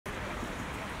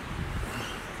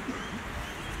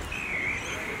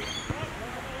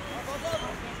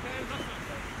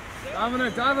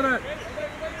Dive on it.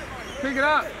 Pick it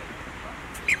up.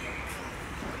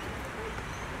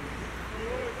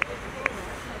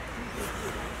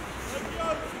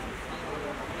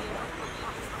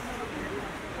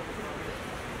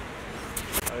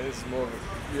 It's more of a,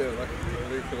 yeah, like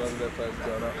we feel like their players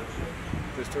going up.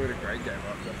 Just took it a great game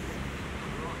after.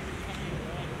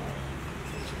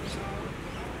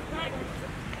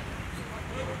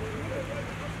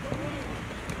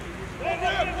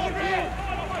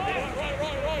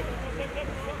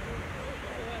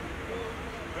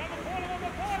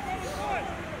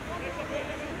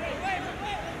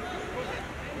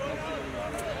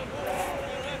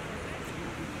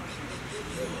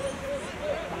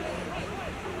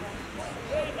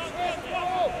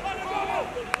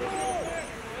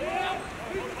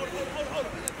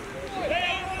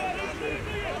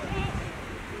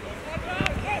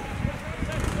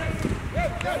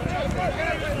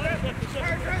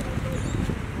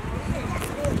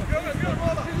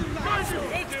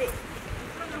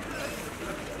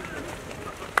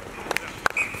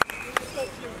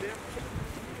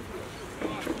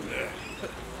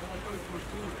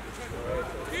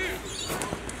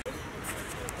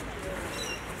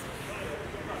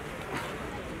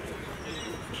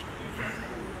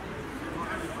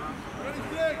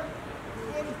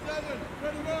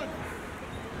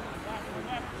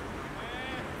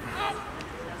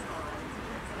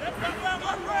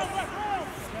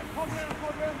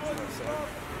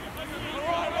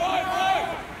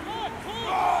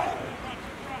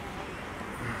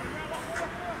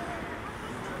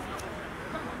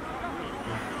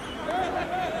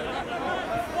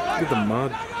 Look at the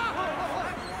mud.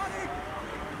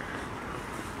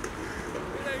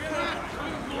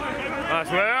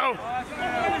 Nice, well.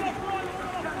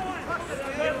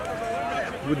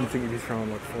 Wouldn't think you'd be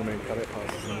throwing like 4-man cutout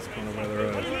passes in this kind of weather.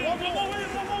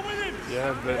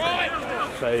 Yeah, but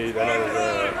they know there's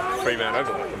a 3-man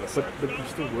overlap on this. But you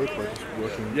still work like just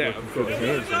working through the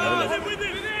hands, you know.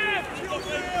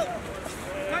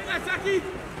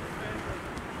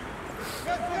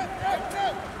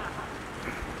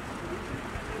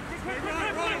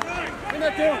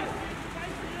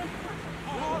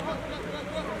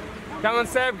 Come on,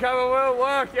 Seb, come on, Will,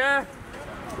 work, yeah?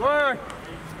 Work.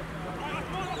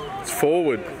 It's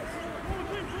forward.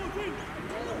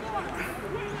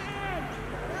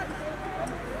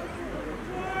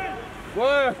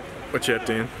 Work. Watch out,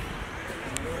 Dan.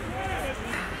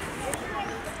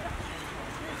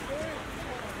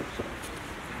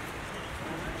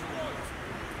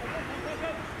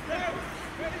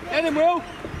 Get him, Will.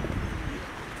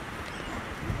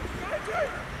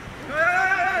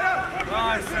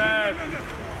 Nice, Seb.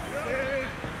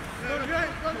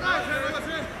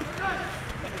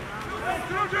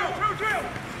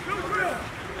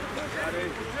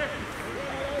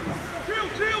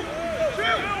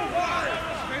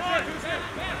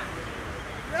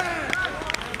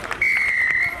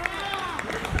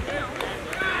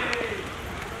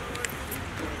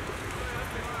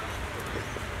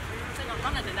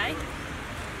 Today.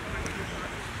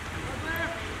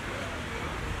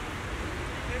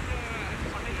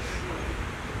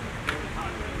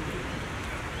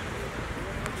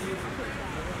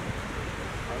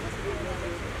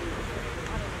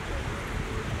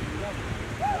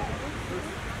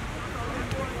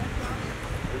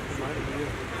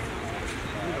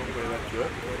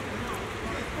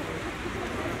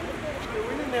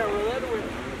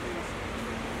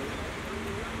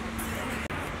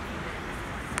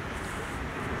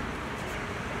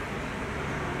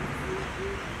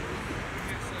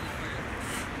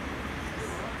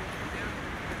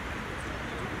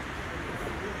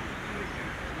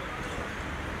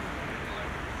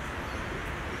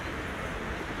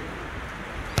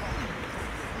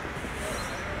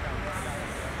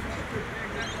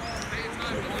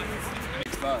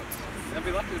 They'll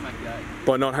be lucky to make the 8.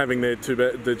 By not having their two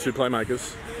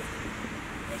playmakers.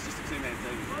 It's just a 2-man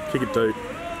team. Kick it deep.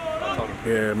 Told him.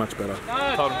 Yeah, much better.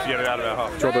 Told him to get it out of our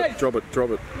half. Drop it, drop it, drop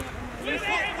it.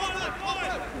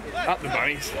 Up the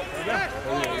bunnies.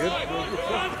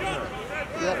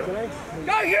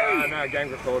 Go you! No,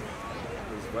 game record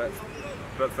was wet.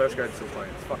 But first grade still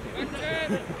playing. It's fucking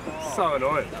so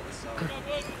annoying.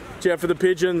 Cheer for the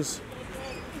pigeons.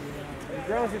 The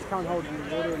girls just can't hold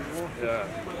the water anymore. Yeah.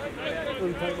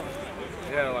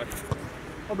 Yeah, like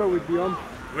I bet we'd be on.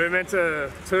 we were meant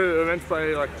to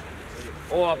play like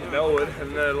all up in Melwood,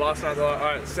 and the last night they're like,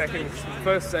 alright,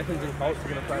 first seconds in Colts are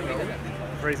gonna play Melwood.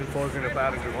 3s and 4s are gonna play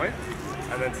out in Joint.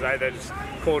 And then today they just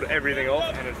called everything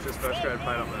off, and it's just first grade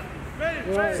playing up there.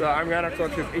 Right. So I'm going up to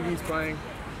watch if Iggy's playing,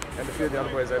 and a few of the other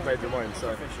boys they played Des Moines, so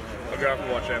I'll go up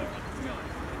and watch them.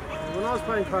 When I was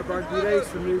playing club rugby, they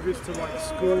used to move us to like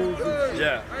schools and shit.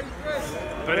 Yeah.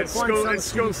 But it's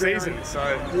school season, so.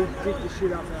 We'll dig the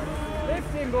shit up out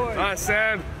of it. Alright,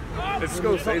 Sam. It's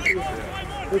school season.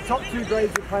 The top 2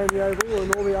 grades are playing the oval,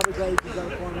 and all the other grades are going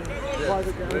to find a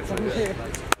private ground somewhere.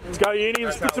 Let's go, Uni.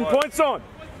 Let's put some points on.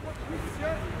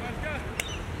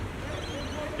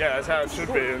 Yeah, that's how it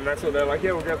should be, and that's what they're like.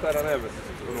 Yeah, we'll get that on there, but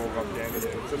it's an all-rough game.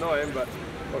 It's annoying, but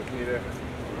what can you do?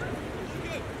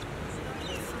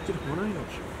 Did Hone not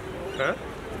show? Huh?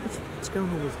 What's going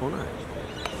on with Hone?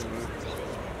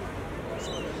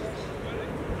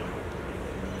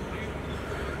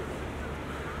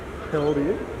 How old are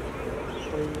you?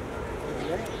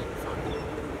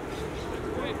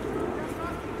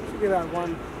 Should get out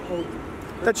one old.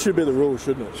 That should be the rule,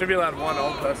 shouldn't it? Should be allowed one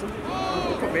old person.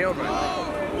 Put me on, mate.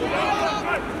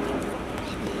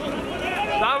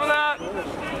 Stop with that!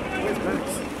 Where's Max?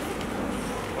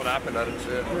 What happened? I didn't see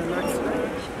it. Yeah,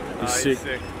 Max. He's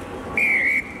sick.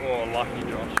 Oh, lucky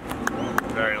Josh.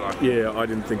 Very lucky. Yeah, I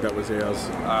didn't think that was ours.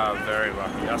 Very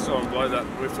lucky. I saw him blow that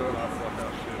whistle and I thought,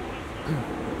 oh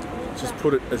shit. Just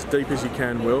put it as deep as you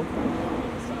can, Will.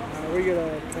 We got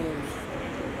a kind of.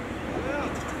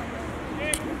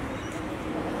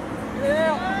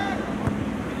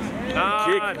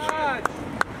 Nudge.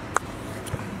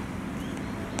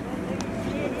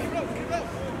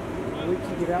 We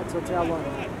kick it out to Tantallon.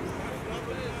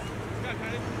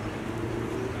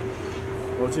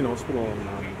 I was in hospital on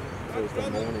Thursday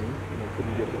morning and I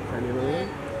couldn't get the cannula in.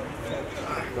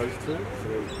 Those two.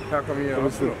 So How come you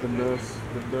obviously the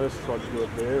nurse tried to do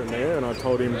it there, and I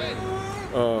told him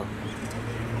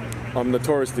I'm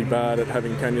notoriously bad at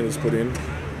having cannulas put in.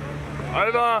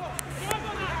 Over.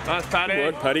 Nice, Paddy.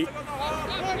 Good work, Paddy.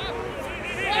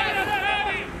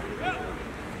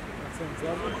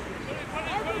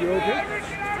 You all good?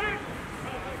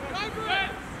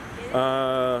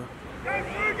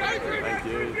 Thank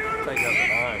you. Take out the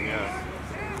 9, yeah.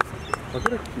 I've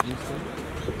got a kidney stone.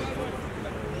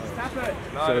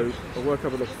 No. So I woke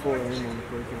up at like 4 AM on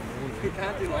Thursday morning. You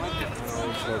can't do like And I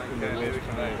was like in the Yeah, worst neither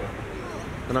pain.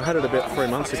 can And I had it about 3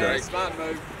 months ago. Smart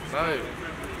move. No,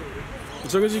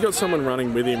 As long as you got someone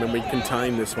running with him and we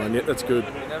contain this one, yeah, that's good.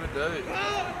 you never do.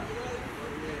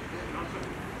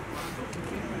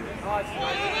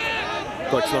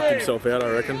 Bloke's knocked himself out, I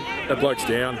reckon. That bloke's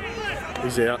down.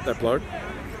 He's out, that bloke.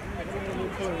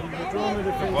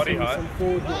 Body height. Some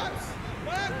forward hits.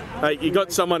 Hey, you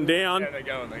got someone down. Yeah, they're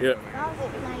going. Yeah.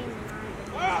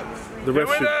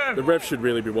 The ref should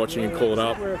really be watching and call it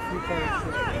up. Where a few players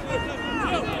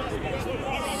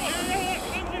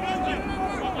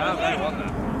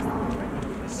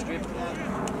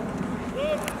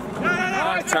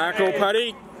Tackle,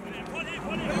 Paddy.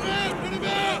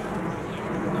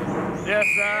 Yes,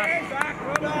 sir.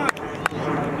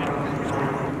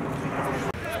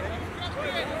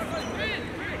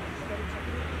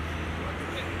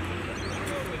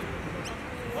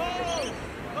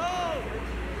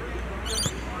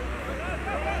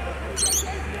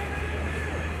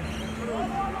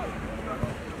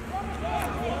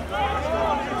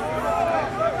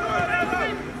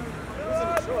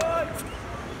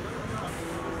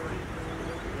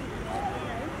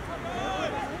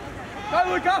 Go,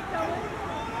 Luca!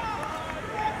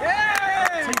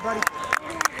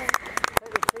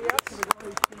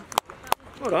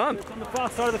 Well done. on the far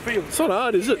side of the field. It's not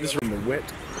hard, is it? This room is wet.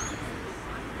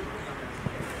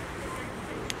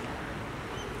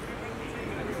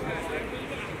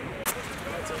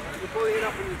 Before you get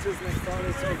up in the twos next time,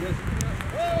 it's so good.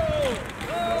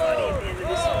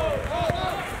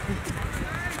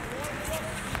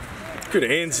 Good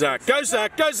hands, Zach. Go,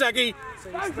 Zach. Go, Zachy. So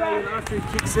you stay in after he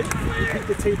kicks it, you kick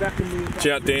the tee back and move.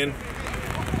 Shout, Dan.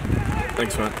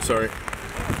 Thanks, mate. Sorry.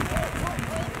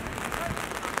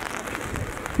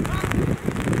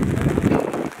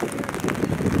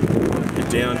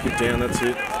 Get down, that's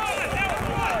it.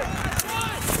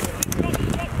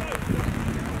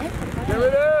 Get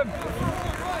with him!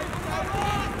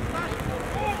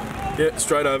 Yeah,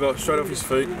 straight over, straight off his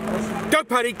feet. Go,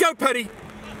 Paddy, go, Paddy!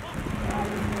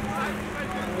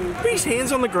 Put his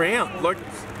hands on the ground, like.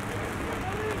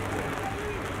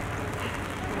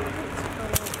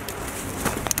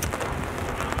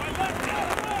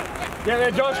 Get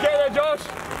there, Josh, get there, Josh!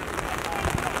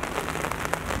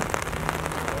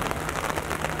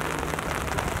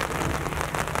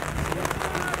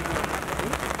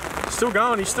 Still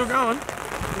going, he's still going.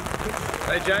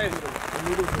 Hey, James.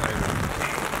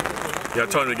 Yeah, I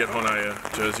told him to get Hone a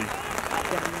jersey.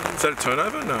 Is that a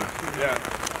turnover? No. Yeah.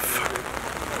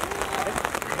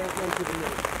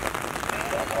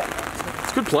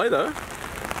 It's a good play though.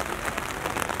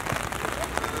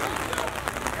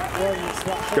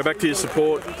 Go back to your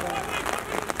support.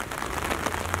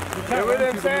 Get with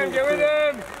him, Sam, get with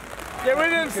him! Get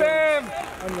with him, Sam!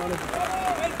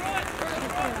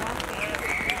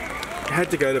 Had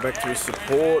to go back to his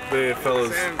support there,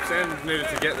 fellas. Sam needed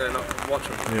to get there, not watch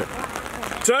him. Yeah.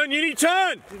 Turn, Uni,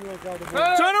 turn!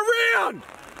 Turn around!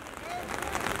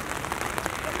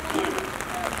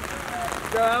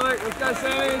 Go, Alec, let's go,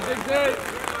 Sammy, dig deep.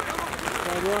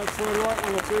 Slide right,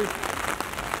 1 or 2.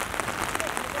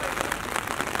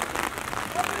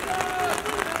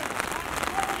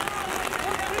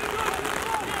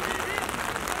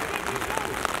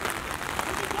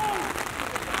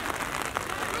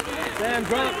 Sam,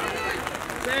 drop.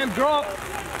 Sam, drop.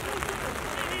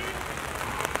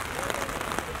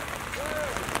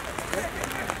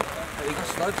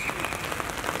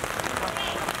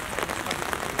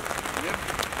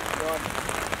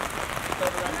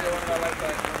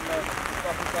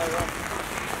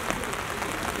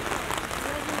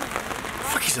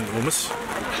 Fuck, he's enormous.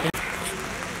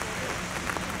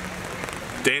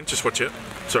 Dan, just watch it.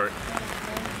 Sorry.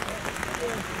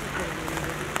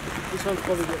 This one's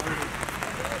probably good.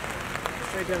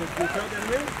 Straight down the blue cut down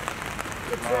here.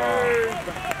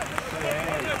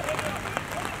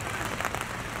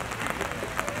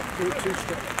 Do it 2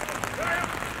 straight.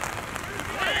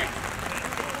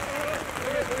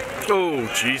 Oh,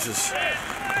 Jesus.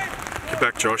 Get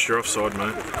back, Josh. You're offside,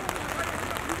 mate.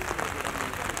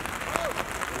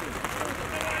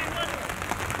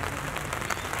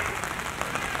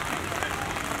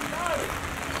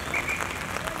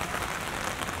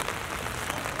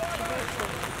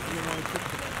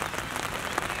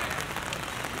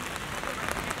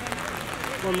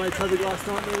 One mate had it last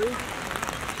night, maybe.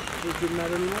 It didn't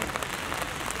matter anymore.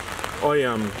 A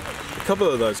couple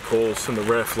of those calls from the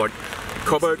ref, like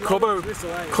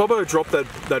Cobbo dropped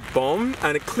that bomb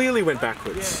and it clearly went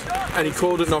backwards, and he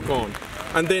called it knock on.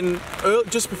 And then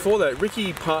just before that,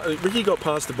 Ricky got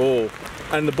past the ball,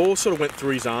 and the ball sort of went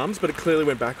through his arms, but it clearly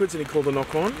went backwards, and he called a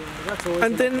knock on. Yeah,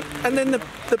 and then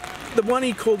the one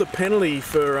he called a penalty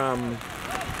for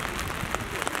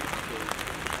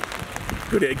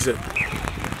good exit.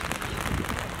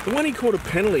 The one he called a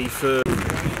penalty for.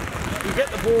 You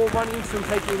get the ball, 1 instant,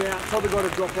 take him out, probably got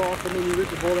to drop off, and then you rip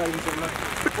the ball out into the net.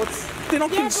 They're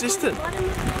not consistent. The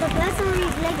person on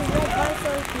his leg is red,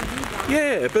 so he can do that.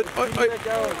 Yeah, but I was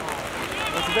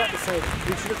about to say,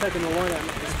 we should have taken the line out,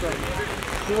 not the straight.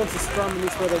 He wants to scrum and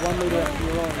this way, they're 1 metre out from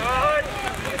the line.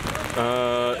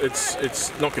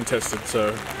 it's not contested,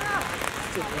 so.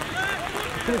 You're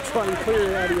going to try and clear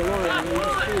it out of your line, and then you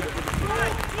just cleared it.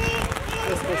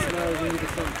 Best case scenario is you need to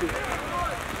front kick.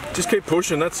 Just keep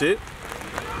pushing, that's it.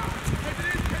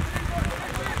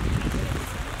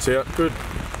 It's out, good.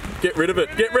 Get rid of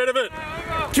it, get rid of it!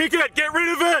 Kick it, get rid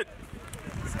of it!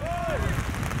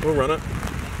 We'll run it.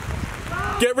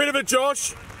 Get rid of it,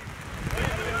 Josh!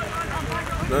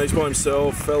 No, he's by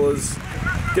himself, fellas.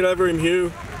 Get over him,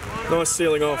 Hugh. Nice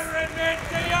sealing off.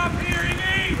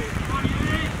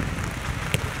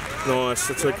 Nice,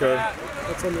 that's okay.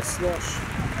 That's on the slosh.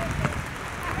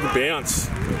 Good bounce.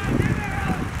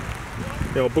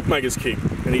 Yeah, well, bookmaker's kick,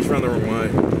 and he's run the wrong way.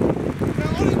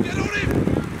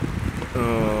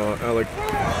 Oh, Alec,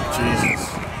 Jesus.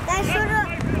 They should have.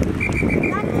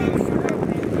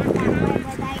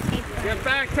 Get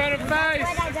back, turn it face!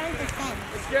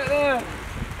 Let's get there!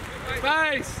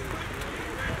 Face!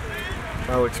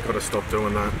 Alec's got to stop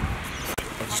doing that.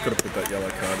 I've just got to put that yellow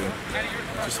card in.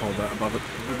 Just hold that above it.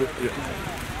 Yeah.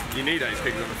 You need ace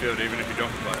kickers on the field even if you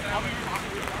don't play.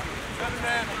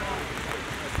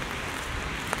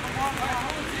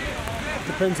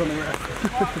 Depends on the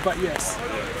ref. But yes.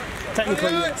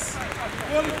 Technically, yes.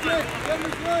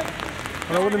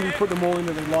 And I wouldn't be put them all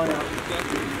into the lineup.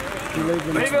 You leave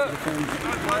them to defend.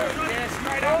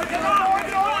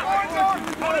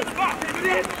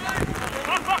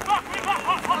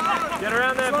 Get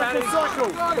around there, Paddy. Cycle.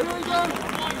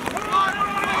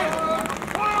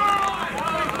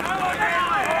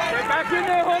 Get back in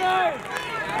there, Hono!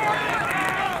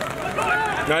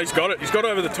 No, he's got it. He's got it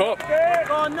over the top.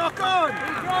 Oh, knock on!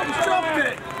 He's dropped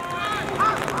it!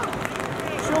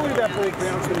 Surely that ball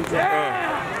bounced when he dropped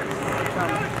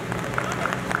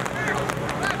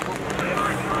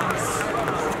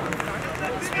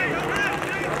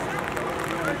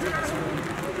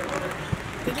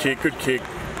it. Good kick, good kick.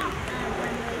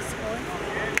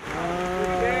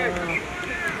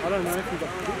 I don't know if he got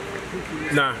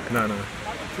kicked. No.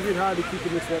 It's a bit hard to kick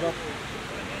in this weather.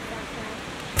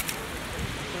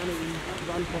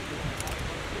 Run properly.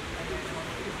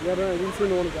 Yeah, I don't know, I didn't seem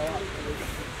to want to go up.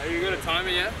 Have you got a timer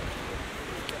yet?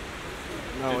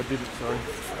 No, I didn't, sorry.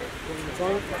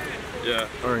 Yeah.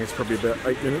 I think it's probably about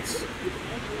 8 minutes.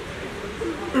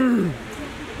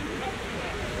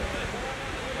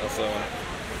 That's that one.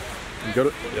 You got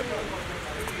it? Yep.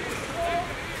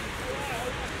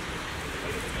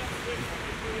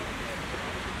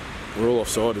 We're all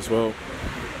offside as well.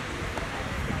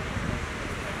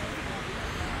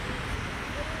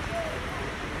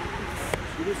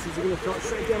 Is he going to throw it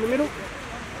straight down the middle?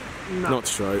 No. Not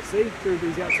straight. See, through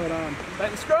his outside arm.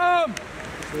 Back the scrum!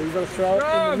 So you've got to throw it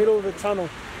in the middle of the tunnel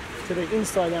to the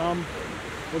inside arm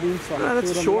or the inside. No,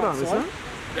 that's a short arm, isn't it?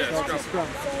 Yeah, It's a scrum.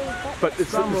 But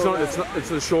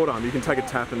it's a short arm. You can take a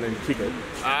tap and then kick it.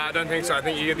 I don't think so. I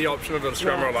think you get the option of a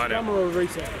scrum or a line Scrum out. or a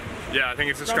reset. Yeah, I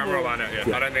think it's a scrum or a line out.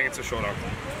 Yeah. I don't think it's a short arm.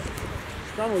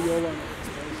 Scrum or your line out, I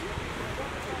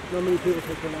suppose. Not many people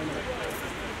take the line out.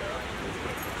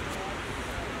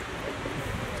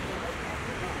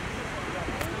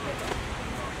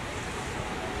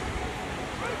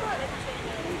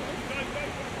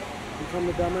 Come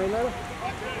to Balmain later?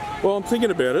 Well, I'm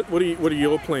thinking about it. What are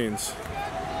your plans?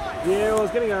 Yeah, well, I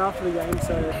was going to go after the game,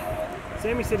 so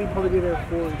Sammy said he'd probably be there at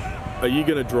 4-ish. Are you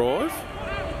going to drive?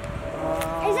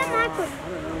 Is that my foot? I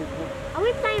don't know. Are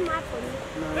we playing my foot?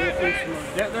 No, we're finished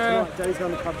tonight. Tonight, Daddy's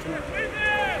going to the pub tonight.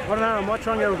 I don't know, I might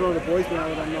try and go with one of the boys now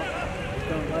that I'm not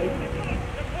going late.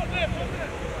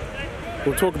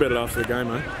 We'll talk about it after the game,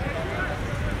 mate.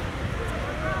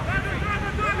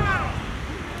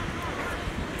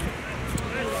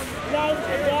 Right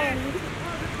again.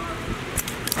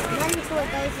 Run until it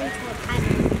goes into a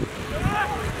pattern.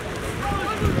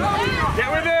 Get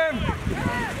with him!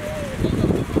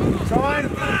 Time!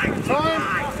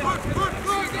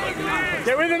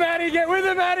 Get with him, Addy! Get with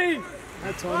him, Addy!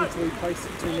 No time until he placed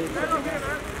it 2 minutes.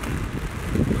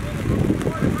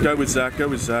 Go with Zach. Go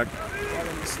with Zach.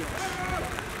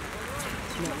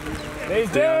 Knees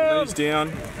Down. Knees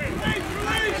down.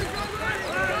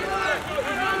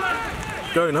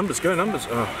 Go numbers. Go numbers.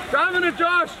 Oh. Driving it,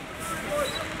 Josh!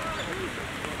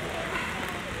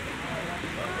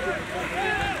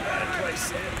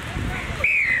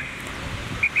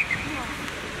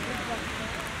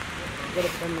 Got a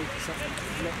friendly for something.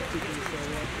 Not particularly sure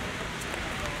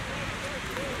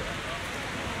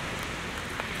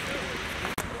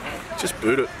yet. Just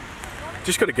boot it.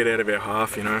 Just got to get out of our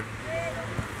half, you know.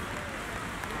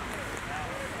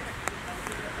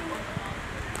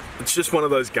 It's just one of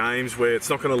those games where it's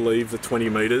not going to leave the 20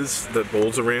 metres that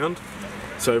ball's around.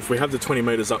 So if we have the 20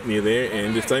 metres up near there,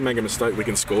 and if they make a mistake, we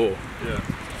can score. Yeah.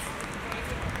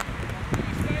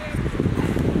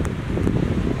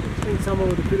 I think someone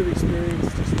with a bit of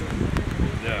experience just to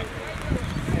Yeah.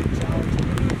 take charge.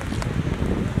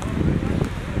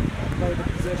 Play the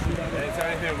possession down there. It's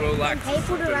anything we'll lack.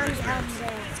 People to run out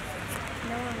there.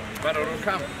 No one. But it'll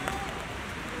come.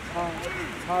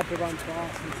 It's hard to run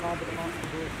fast and it's hard to pass the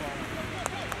ball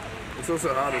fast. It's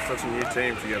also hard with such a new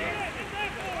team together.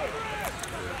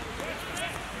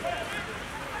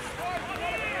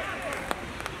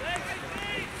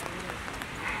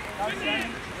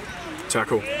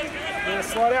 Tackle. Yeah,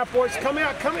 slide out, boys. Come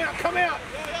out, come out, come out.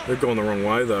 They've gone the wrong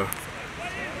way, though.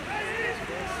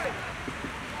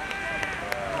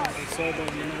 They saw them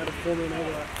and they had to form in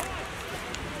over that.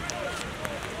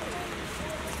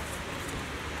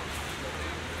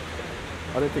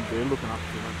 I don't think they're looking up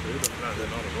too much either. No,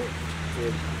 they're not at all.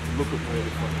 Look at where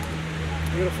they're fucking.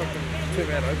 You gotta fucking Too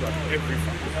bad over every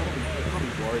fucking I'm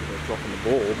not worried about dropping the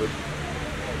ball, but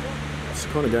it's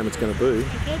the kind of game it's going to be. It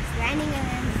keeps raining and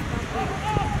then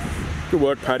stopping. Good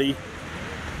work, Paddy.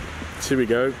 Here we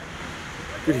go.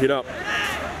 Good hit up.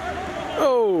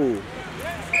 Oh!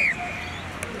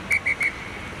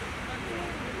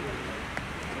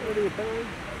 What are you penalty?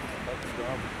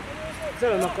 Is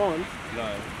that a knock on? No.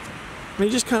 I mean,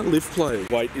 you just can't lift play.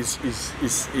 Weight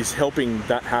is helping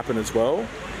that happen as well.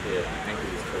 Yeah, ankle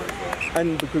is cool as well.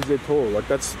 And because they're tall, like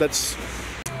that's.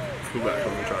 Pull back,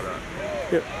 we'll try that.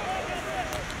 Yep.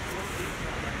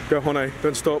 Go, Hone.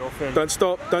 Don't stop. Don't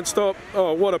stop. Don't stop.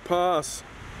 Oh, what a pass.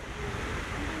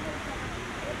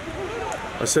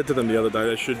 I said to them the other day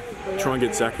they should try and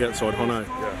get Zach outside Hone.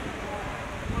 Yeah.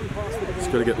 He's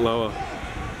got to get lower.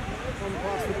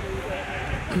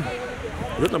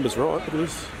 That number's right, look at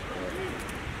this.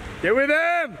 Get with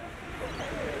him!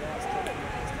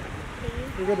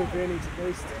 You've got advantage at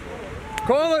least.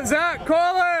 Call it, Zach!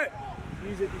 Call it!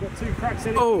 Use it, you've got 2 cracks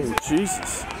in it. Oh, Use it.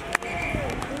 Jesus.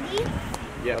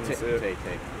 Yeah, take.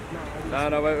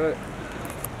 No, wait.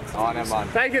 Oh, never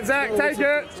mind. Take it, Zach, take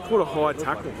it! It's called a high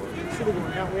tackle. Should have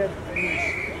gone out. We had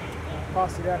advantage.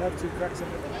 Passed it out, had 2 cracks in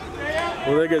it.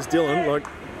 Well, there goes Dylan, like,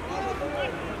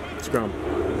 scrum.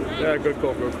 Yeah, good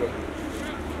call, good call.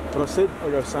 But I was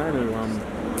saying to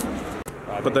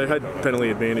but they had penalty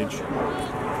advantage.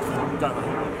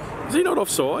 Is he not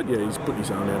offside? Yeah, he's put his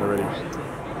arm out already.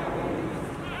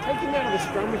 Take him out of the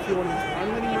scrum if you want him to. And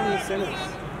let him run the centres.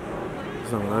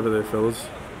 There's no one over there, fellas.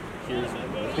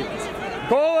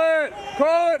 Call it!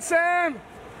 Call it, Sam!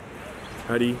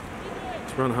 Paddy,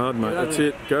 just run hard, mate. That's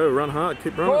it. Go, run hard.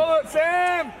 Keep running. Call it,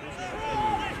 Sam!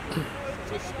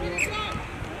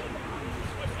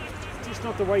 It's just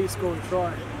not the way you score and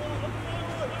try.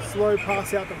 Slow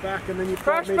pass out the back and then you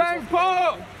Crash, bang,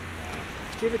 pull!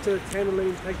 give it to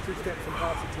Tantallon, take 2 steps and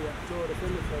pass it to your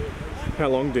defender for you. How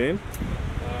long, Dan?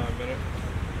 A minute.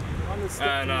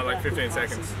 No, like 15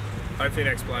 seconds. Hopefully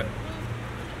next play.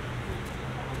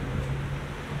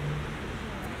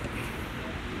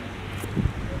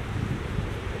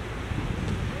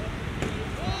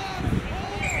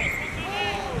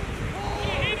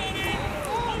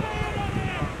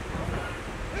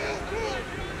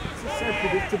 It's so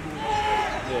predictable.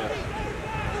 Yeah.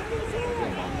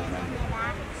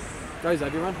 Go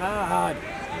Zaggy, run hard.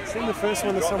 Send the first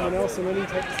one to someone else and then you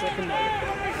take the second one.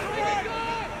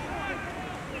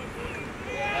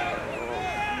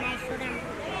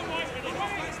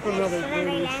 Another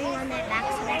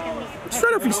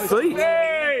Straight off his feet.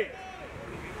 Hey!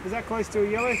 Is that close to a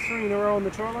yellow? 3 in a row on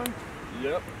the try line?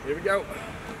 Yep, here we go.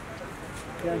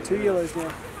 Down 2 yellows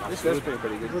now. This has been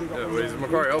pretty good. Yeah, where's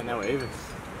Macquarie up? Now we're even.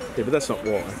 Yeah, but that's not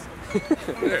why.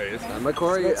 There he is.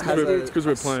 Macquarie has It's because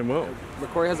we're playing well.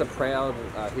 Macquarie has a proud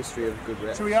history of good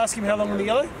reps. Shall we ask him how long on the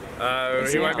yellow?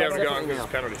 He won't be able to go on because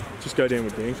it's penalty. Just go down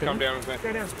with Dan. Come down with me.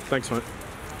 Go down. Thanks, mate.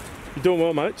 You're doing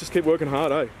well, mate. Just keep working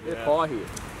hard, eh? They're pie here.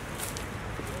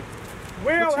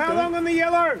 Will, how long on the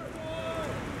yellow?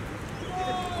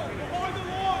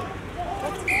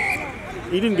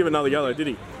 He didn't give another yellow, did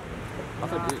he? I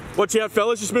thought it did. Watch out,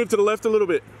 fellas. Just move to the left a little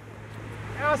bit.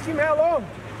 Ask him how long.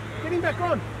 Get him back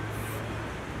on.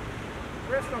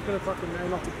 The ref's not going to fucking know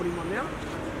not to put him on now.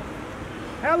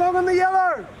 How long on the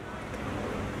yellow?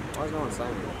 Why is no one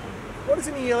saying that? What is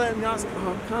in the yellow and ask him?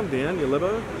 Oh, calm down, you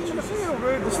libbo. It's a real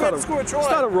rude. We're about to score a try.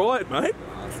 Start a riot, mate.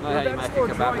 It's not how you make a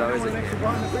kebab though, is it?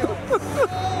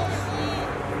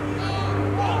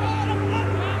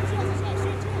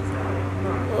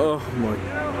 Oh my.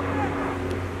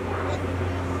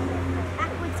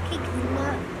 Backwards kick,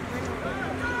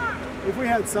 no. If we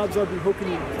had subs, I'd be hooking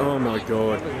him. Oh my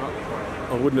god.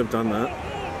 I wouldn't have done that.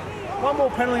 One more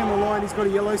penalty on the line, he's got to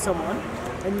yellow someone,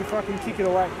 and you fucking kick it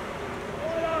away.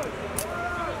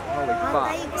 Holy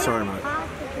fuck. Sorry, mate.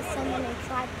 Because someone had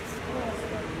tried to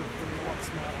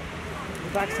score. The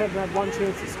backs haven't had one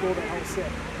chance to score the whole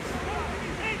set.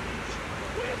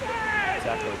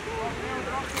 Exactly.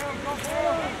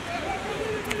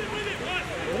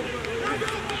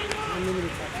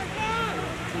 Unlimited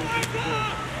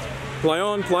Play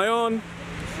on, play on.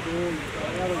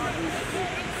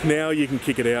 Now you can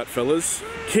kick it out, fellas.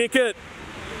 Kick it.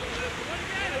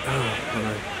 Oh,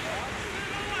 no.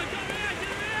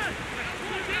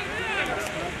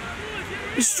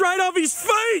 He's straight off his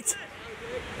feet.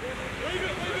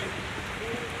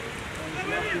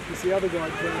 It's the other guy.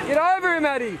 Get over him,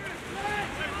 Eddie!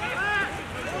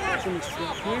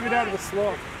 Move it out of the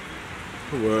slot.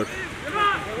 Good work.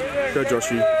 Go,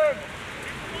 Joshy.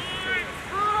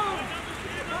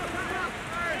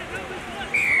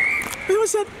 Who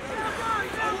was that?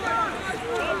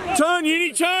 Turn,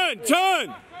 Uni, turn,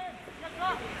 turn!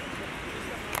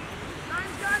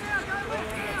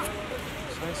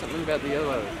 Say something about the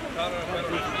yellow.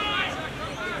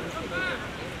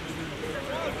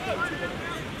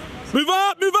 Move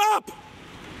up, move up!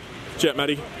 Jet,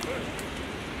 Matty.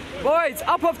 Boys,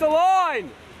 up off the line!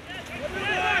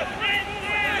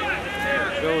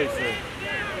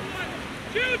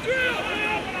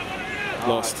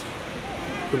 Lost.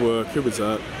 Good work. Who was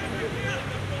that?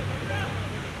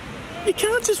 You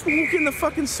can't just walk in the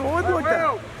fucking side like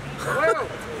that.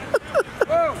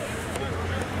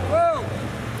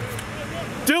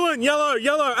 Dylan, yellow,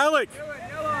 yellow, Alec. You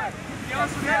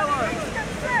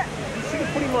should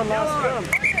have put him on last round.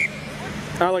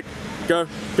 Alec, go,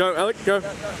 go, Alec, go.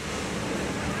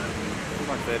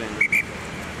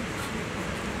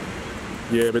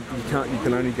 Yeah, but you can't. You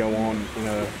can only go on in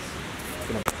a.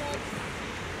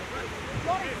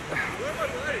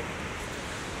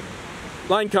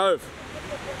 Lane Cove.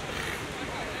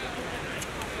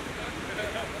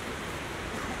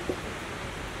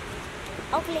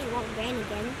 Hopefully it won't rain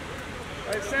again.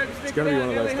 It's going to be one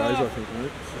of those days, I think,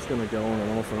 mate. It's just going to go on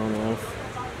and off and on and off.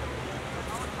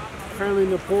 Apparently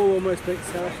Nepal almost beat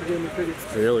South Africa in the cricket.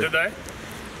 Really? Did they?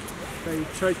 They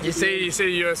choked. You see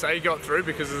USA got through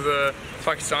because of the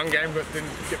Pakistan game but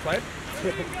didn't get played?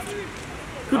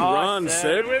 Good run,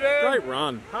 Seb. with him. Great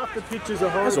run. Half the pitches are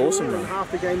horrible. That's awesome, and run. half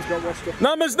the games got washed off.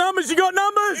 Numbers, numbers, you got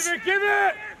numbers! Give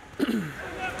it!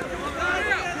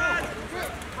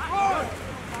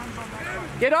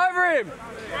 Get over him!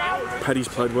 Paddy's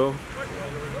played well.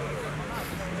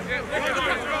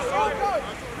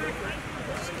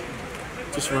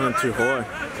 Just running too high.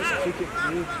 Just kick it.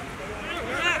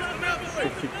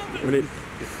 We need.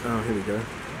 Oh, here we go.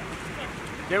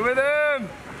 Get with him!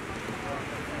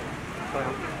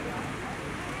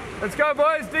 Let's go,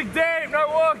 boys. Dig deep. No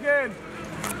walking.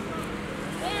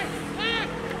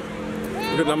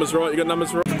 You got numbers right. You got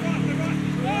numbers right.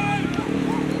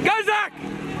 Go, Zach!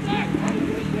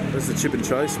 There's the chip and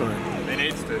chase, mate. He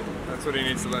needs to. That's what he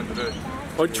needs to learn to do.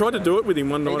 I tried to do it with him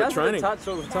one He night at does the training. touch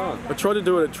all the time. I tried to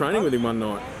do it at training with him one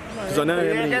night. Because I know how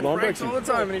many line breaks all the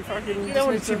time and he fucking... You don't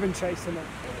want to chip and chase them.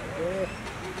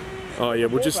 Oh yeah,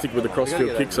 we'll just stick with the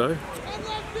crossfield kicks though.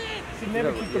 Should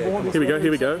never kick the ball. Here we go,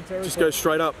 here we go. Just go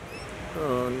straight up.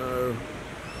 Oh no.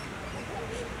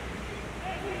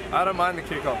 I don't mind the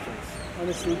kick options.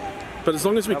 Honestly. But as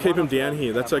long as we keep him down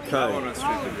here, that's That one okay. was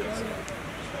stupid, yes.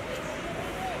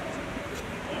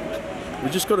 We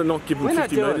just got to not give him We're not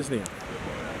 50 doing metres now.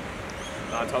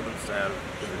 No, I told them to stay out of it.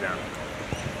 Put it down.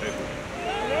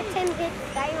 Let him get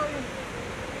stay on.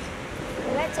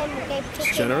 Let him get kicking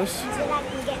It's generous. so that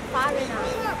can get far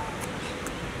enough.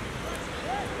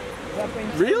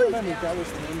 Really? I don't think that was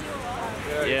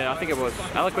 10. Yeah, I think it was.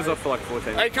 Alec was off for like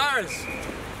 14. Hey, Karas!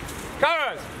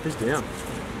 Karas! Who's down?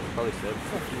 Probably Seb.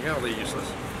 You know they're useless.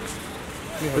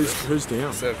 Who's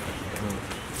down? Seb.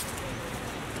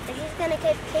 They're just gonna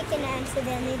keep kicking it until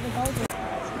they leave the goal.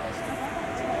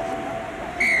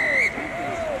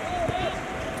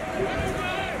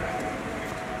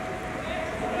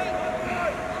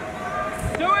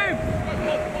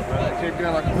 Keep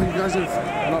going like, oh, you guys have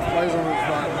enough plays on it,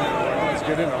 but let's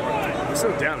get in. I'm like, we're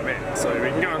still down a bit, so we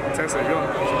can go and contest it if you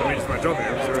want. I mean, it's my job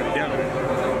here, we're already down a bit.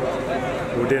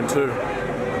 We're down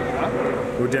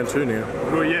 2. We're down 2 now.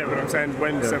 Well, yeah, but I'm saying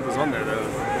when Seb was on there,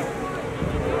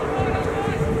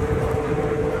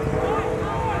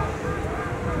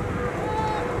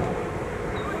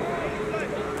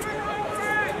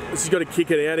 This has got to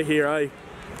kick it out of here, eh?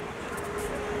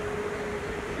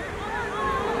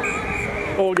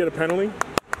 Or we'll get a penalty.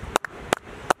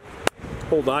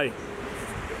 All day.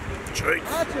 Jeez. they're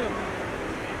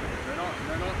not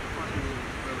fucking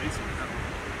releasing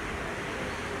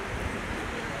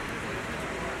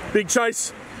it. Big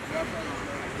chase.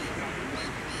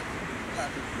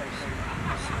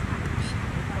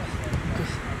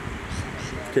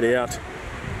 Get out.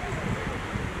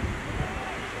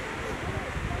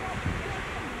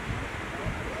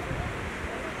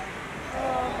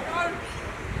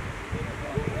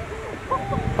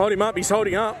 Hold him up, he's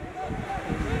holding up.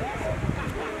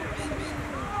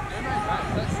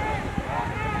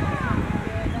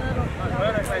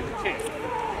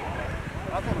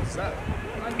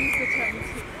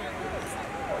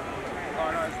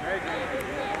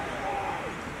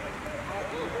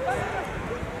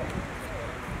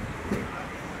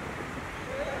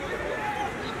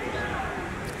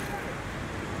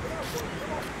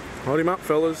 Hold him up,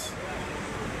 fellas.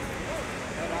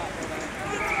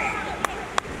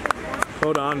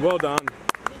 Well done, well done.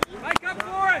 Make up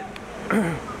for it!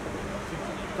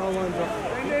 Goal line's off.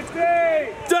 And it's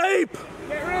deep! Deep!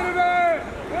 Get rid of it!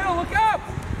 Will, look up!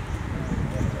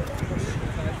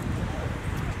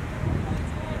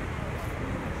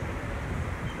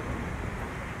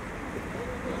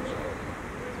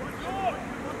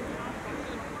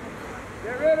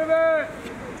 Get rid of it!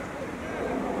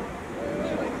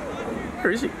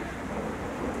 Where is he?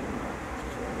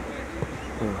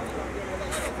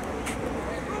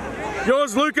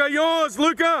 Yours, Luca, yours,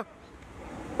 Luca!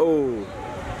 Oh.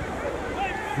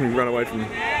 He ran away from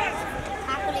him.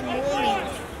 Tackle him more now.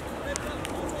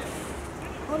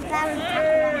 Hold down and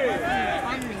tackle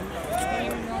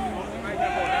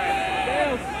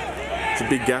him It's a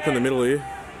big gap in the middle here.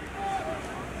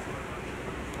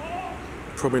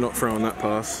 Probably not throwing that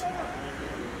pass.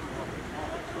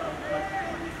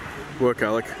 Work,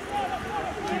 Alec.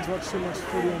 Kids watch too much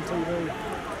footy on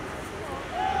TV.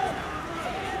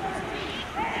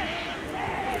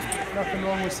 Nothing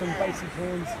wrong with some basic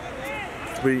hands.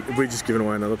 We just given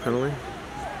away another penalty.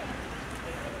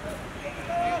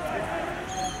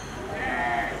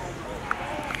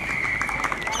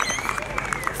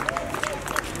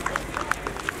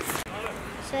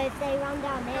 So if they run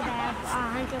down there, they have a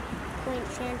 100-point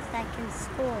chance they can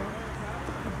score.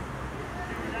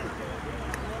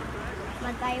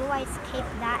 But they always keep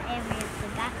that area at the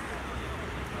back.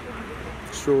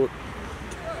 Short.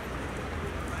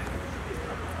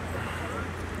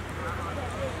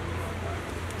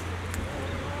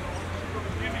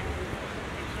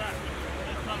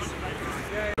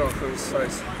 his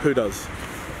face. Who does?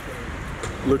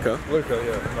 Luca. Luca,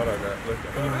 yeah, not like that. Luca.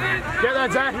 Get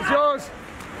that, Zach, it's yours!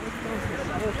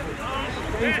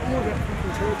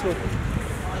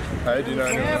 Hey, do you know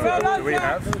anyone? Do we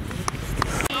have?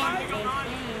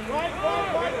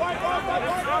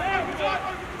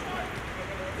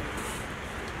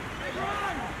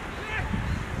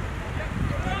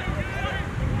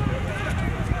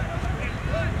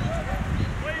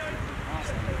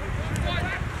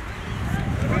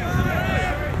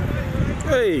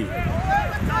 Hey!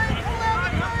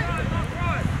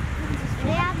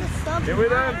 Get with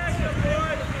them!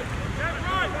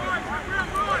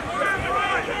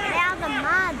 Out the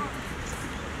mud.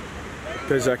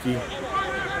 Go, Zachy.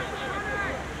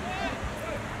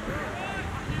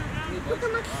 Look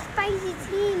how much space is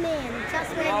here, man.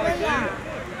 Just where we are.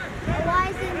 Why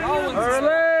is it moving?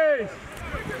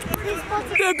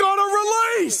 Release! They're gonna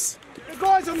release! The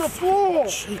guy's on the floor.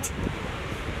 Shit.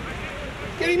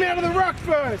 Get him out of the ruck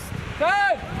first.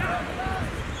 Dad!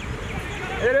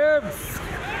 Hit him!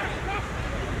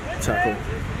 Tackle.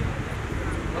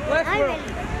 Left wheel!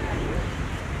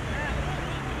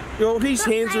 Well, his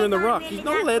hands are in the ruck. He's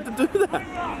not allowed to do that.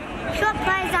 Short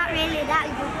players aren't really that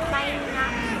good playing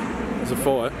that. There's a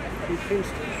fight.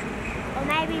 Or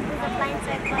maybe because they're playing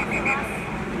so close to us.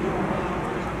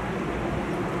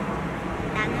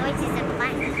 That noise isn't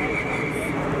playing so close.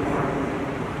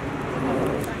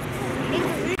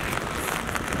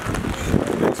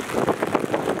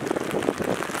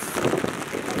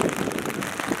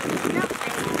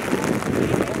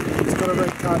 He's got a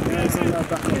red card now. He's on the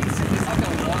backwards.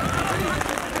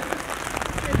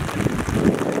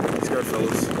 Let's go,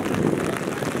 fellas.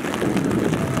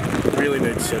 Really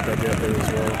need to set that out there as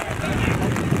well.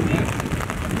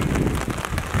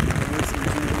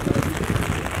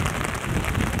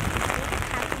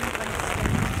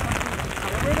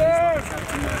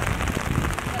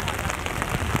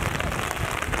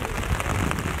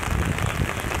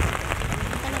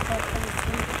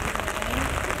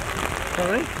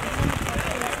 Sorry?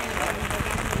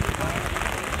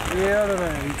 Yeah, I don't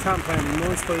know. He can't play anymore.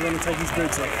 He's probably going to take his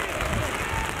boots off.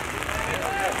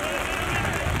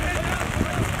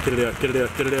 Get it out, get it out,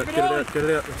 get it out, get it out, get it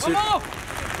out. That's it.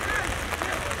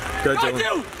 Go,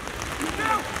 Dylan.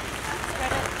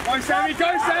 Go, Sammy,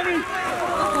 go, Sammy!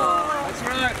 That's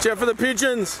right. Watch out for the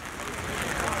pigeons.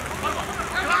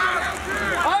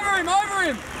 Over him, over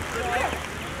him!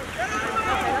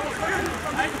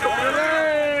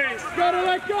 Release! Gotta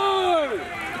let go!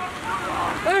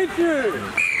 Thank you!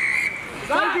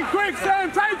 Take it quick,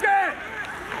 Sam, take it!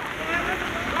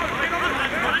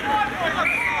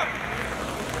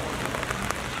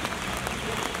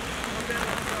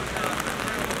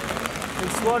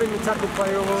 And sliding the tackle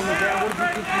player along the ground. What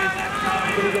did you think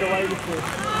you were going to get away with this?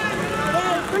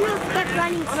 Yeah, he couldn't have kept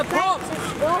running straight to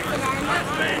score for them.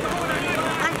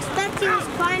 I expect he was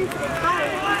trying for the goal.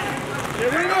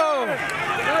 Here we go!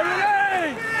 Go,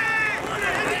 release!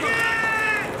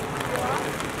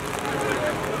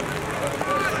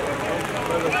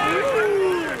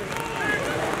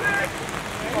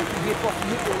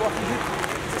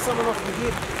 Someone off the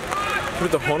hip.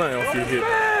 Put the Hone off your hip.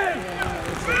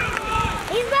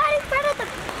 He's right in front of the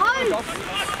post.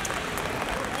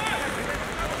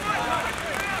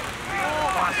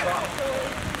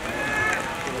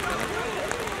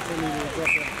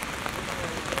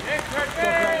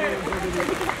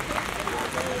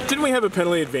 Didn't we have a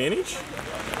penalty advantage?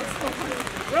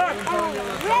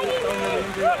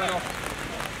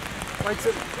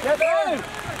 Get there!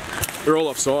 We're all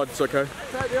offside, it's okay.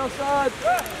 Take the offside!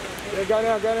 Yeah, go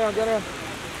now, go now, go now.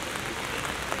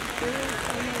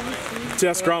 It's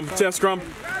our scrum, it's our scrum.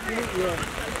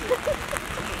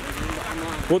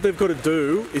 What they've got to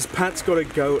do is Pat's got to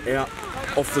go out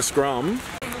off the scrum.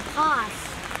 Pass.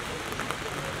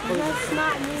 That's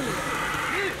smart move.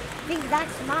 I think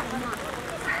that's smart enough.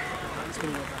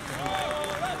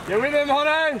 Get with him,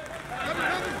 Hone!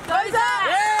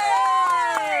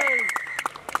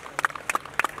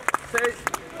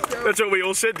 That's what we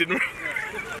all said, didn't we?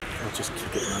 I'll just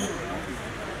kick it, mate.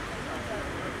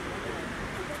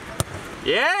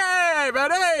 Yeah,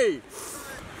 buddy!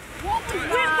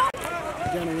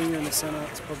 Down a winger in the centre,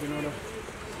 it's probably not a...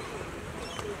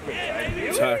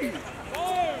 Attack.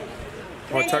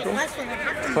 High tackle?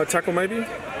 High tackle, maybe? You're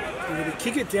going to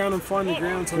kick it down and find the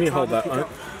ground. So Can you it's hold hard that, to mate?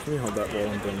 pick up. Can you hold that while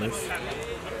I'm doing this?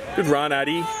 Good run,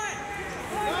 Addy.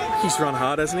 He's run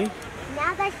hard, hasn't he?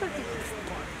 Now they should be.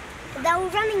 They were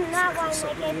running that way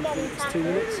and they kept getting back. 2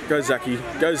 minutes. Go, Zachy.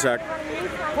 Go, Zach.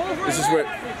 This is where...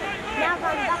 Now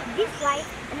run back this way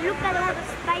and look at all the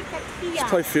space that's here.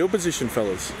 Play field position,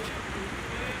 fellas.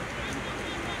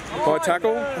 High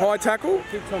tackle, high tackle.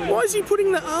 Why is he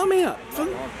putting the arm out?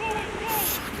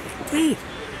 Weird.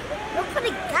 Look for the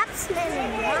gaps, man,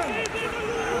 and run.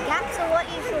 Gaps are what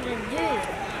you shouldn't do.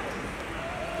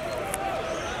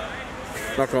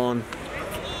 Knock on.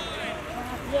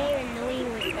 Yeah, you're annoying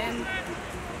with them.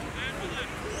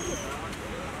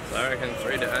 I reckon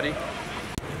 3 to Addy.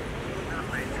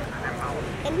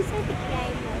 Can you say the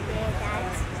game out there, Dad?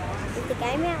 Is the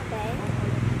game out there?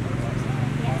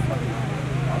 Yes or no?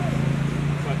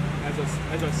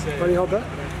 As I said. Can you hold that?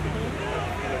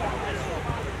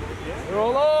 We're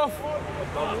all off!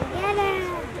 Get it!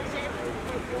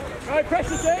 Alright,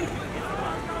 pressure, Jay.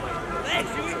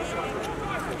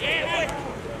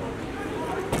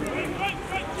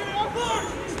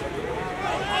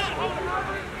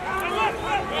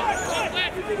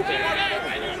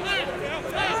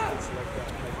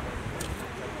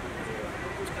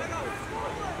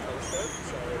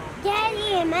 Get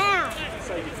him out!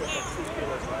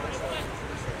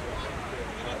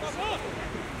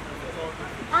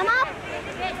 I'm up!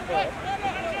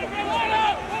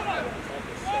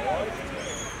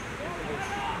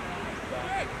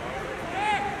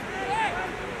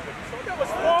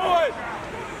 Forward!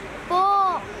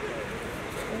 Ball!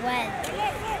 Well.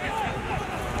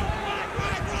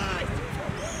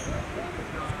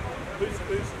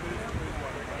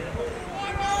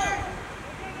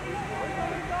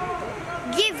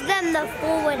 Give them the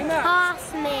forward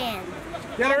pass, man.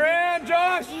 Get around,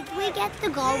 Josh! Did we get the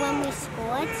goal when we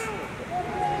scored?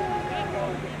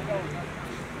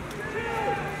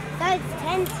 So it's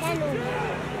 10-10 already.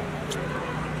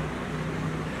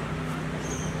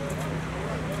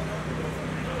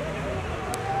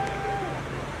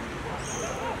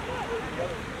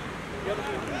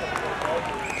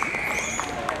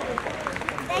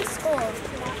 They scored.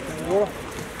 What?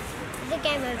 Is the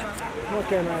game over? Not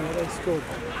game over, they scored.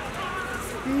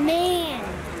 Man,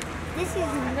 this is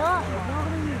not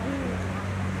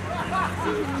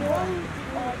very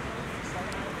good.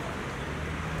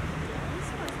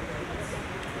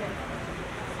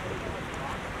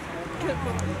 This is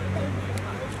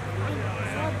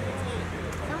not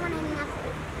someone hanging up.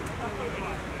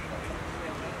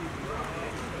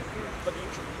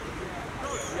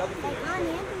 They can't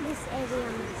handle this area.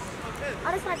 I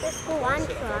just like to score one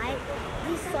try.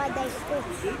 This side they score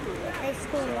two. They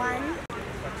score one.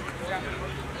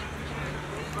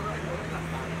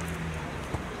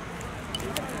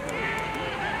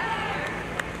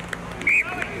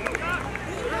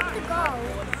 You have to go.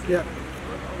 Yeah.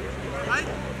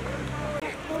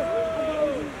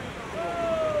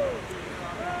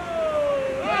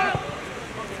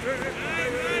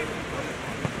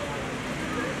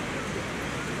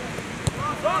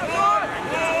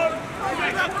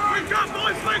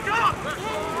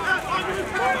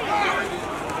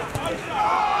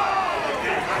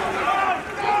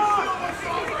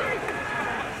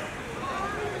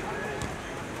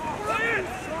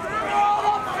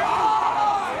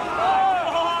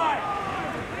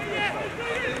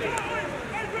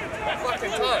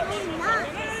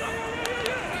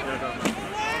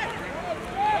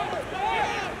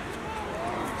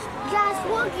 Just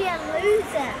walk you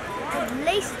lose it at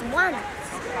least once.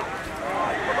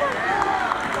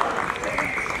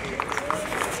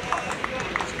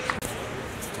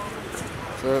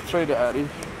 So 3 to Addy.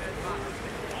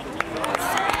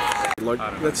 Like,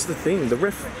 that's the thing. The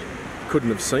ref couldn't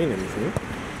have seen anything.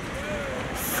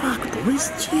 Fuck, boys.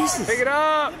 Jesus. Pick it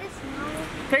up!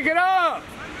 Pick it up!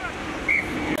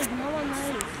 No one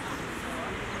knows.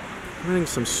 Running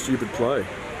some stupid play. Are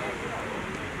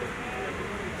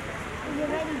you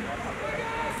ready?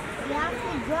 You have to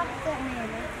drop that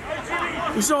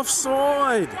man. He's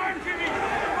offside.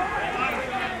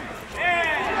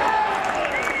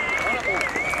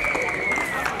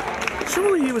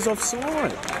 Surely he was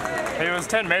offside. He was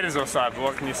 10 metres offside, but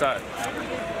what can you say?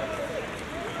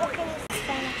 What can you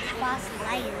say with fast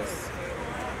players?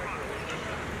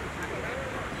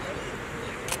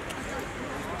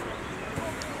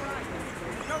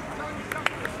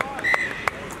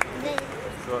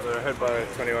 So they're ahead by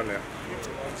 21 now.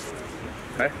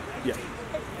 Hey? Yeah.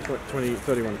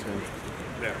 31-10.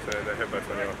 Yeah, so they're ahead by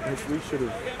 21. We should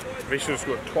have. We should have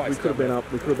scored twice. We could have been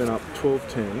up. We could have been up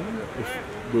 12-10 if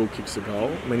Will kicks a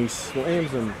goal. I mean, he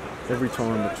slams them every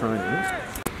time we're training.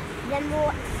 Then we'll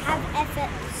have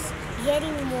efforts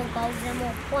getting more goals and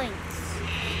more points.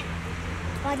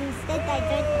 But instead they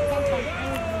don't depend on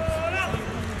angles.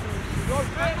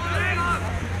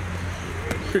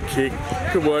 Good kick.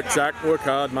 Good work, Zach. Work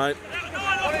hard, mate.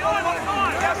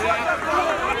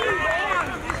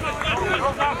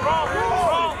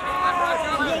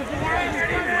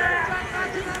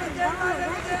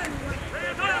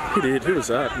 He did. Who was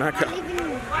that? Macca.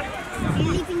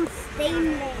 Living steam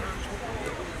there.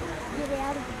 Get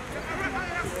out of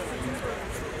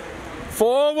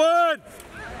Forward!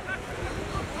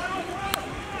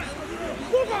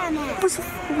 Give him that. What was the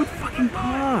forward fucking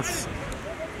pass?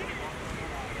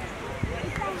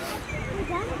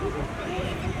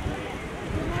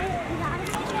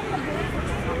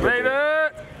 Leave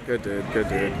it! Good dude, good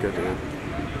dude, good dude.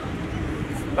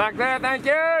 Back there, thank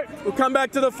you! We'll come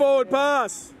back to the forward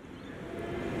pass.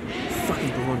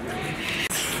 Fucking blonde.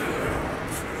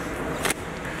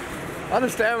 I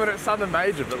understand when it's something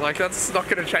major, but like that's not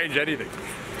going to change anything.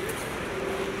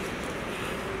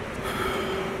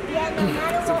 Yeah, no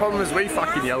matter The what problem is we do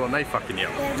fucking now, yell and they fucking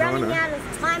yell. we're running out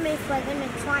of time if we're going to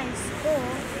try and score.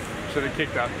 Should have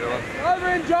kicked that, Dylan. Over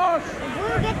in, Josh! If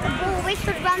we'll get the ball, we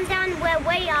should run down where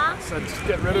we are. So just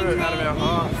get rid of it out of our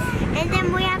half. And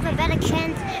then we have a better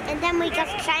chance, and then we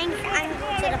just change the angle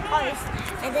to the post,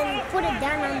 and then put it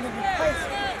down under the post.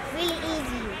 Really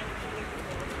easy.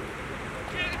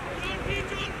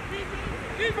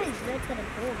 Please go to the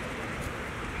ball.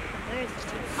 The birds are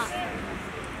too hot.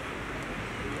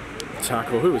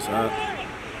 Tackle. Who was that?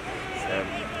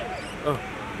 Oh,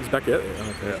 he's back out there.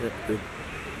 Okay, yeah, good.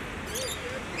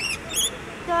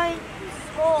 Don't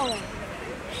score.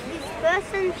 This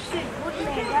person should put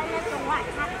there. Don't let the white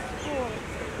cat score.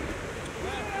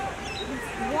 This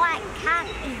white cat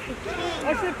is the king.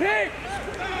 What's the pick?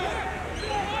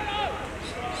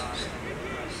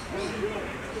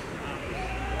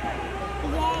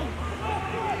 Yay.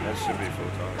 That should be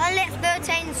full time. Don't let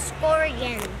 13 score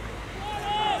again.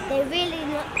 They really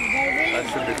That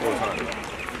should be full time.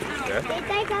 Yeah?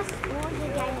 they just scored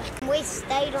again. We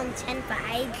stayed on 10 for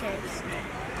ages.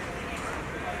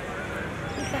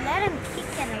 You can let them kick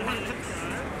it around.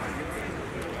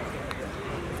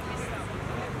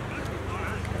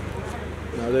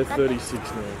 No, they're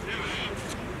 36 now.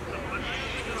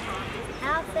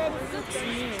 How 36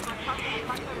 new?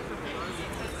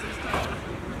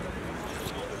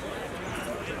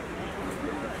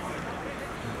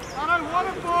 I don't want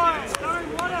it, boys! I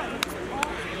don't want it!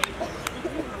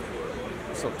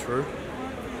 That's not true.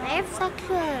 They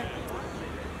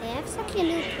have such a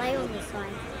new player on the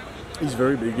side. He's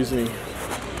very big, isn't he? No,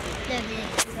 they're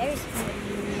very small.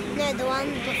 No, the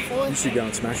one before You should go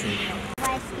and smash him.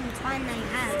 wasting time they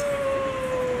have.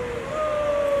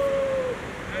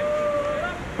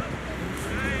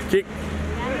 Kick.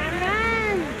 Run, run,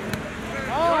 run.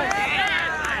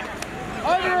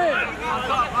 Over it!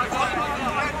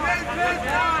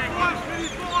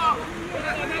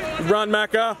 Run,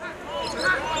 Macca.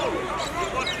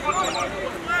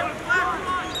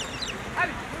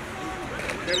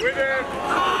 Get with it!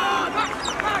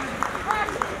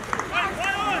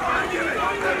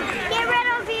 Get rid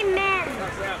of him, man.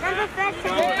 Number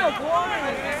 13.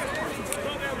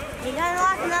 You don't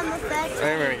like number 13.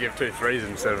 I'm going to give 2 threes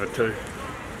instead of a 2.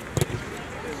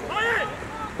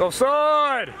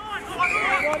 Offside!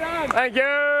 Thank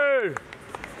you!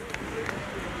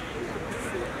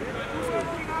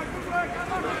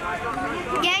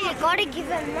 Yeah, you gotta give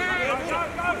him that.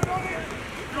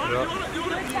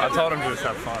 I told him to just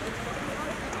have fun.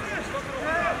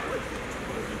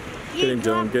 Get him,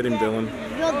 Dylan. Get him, Dylan.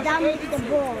 You're done with the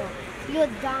ball. You're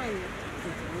done.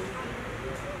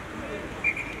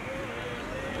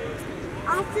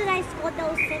 After they scored, there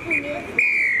was 7 minutes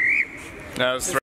left. No, it's 3.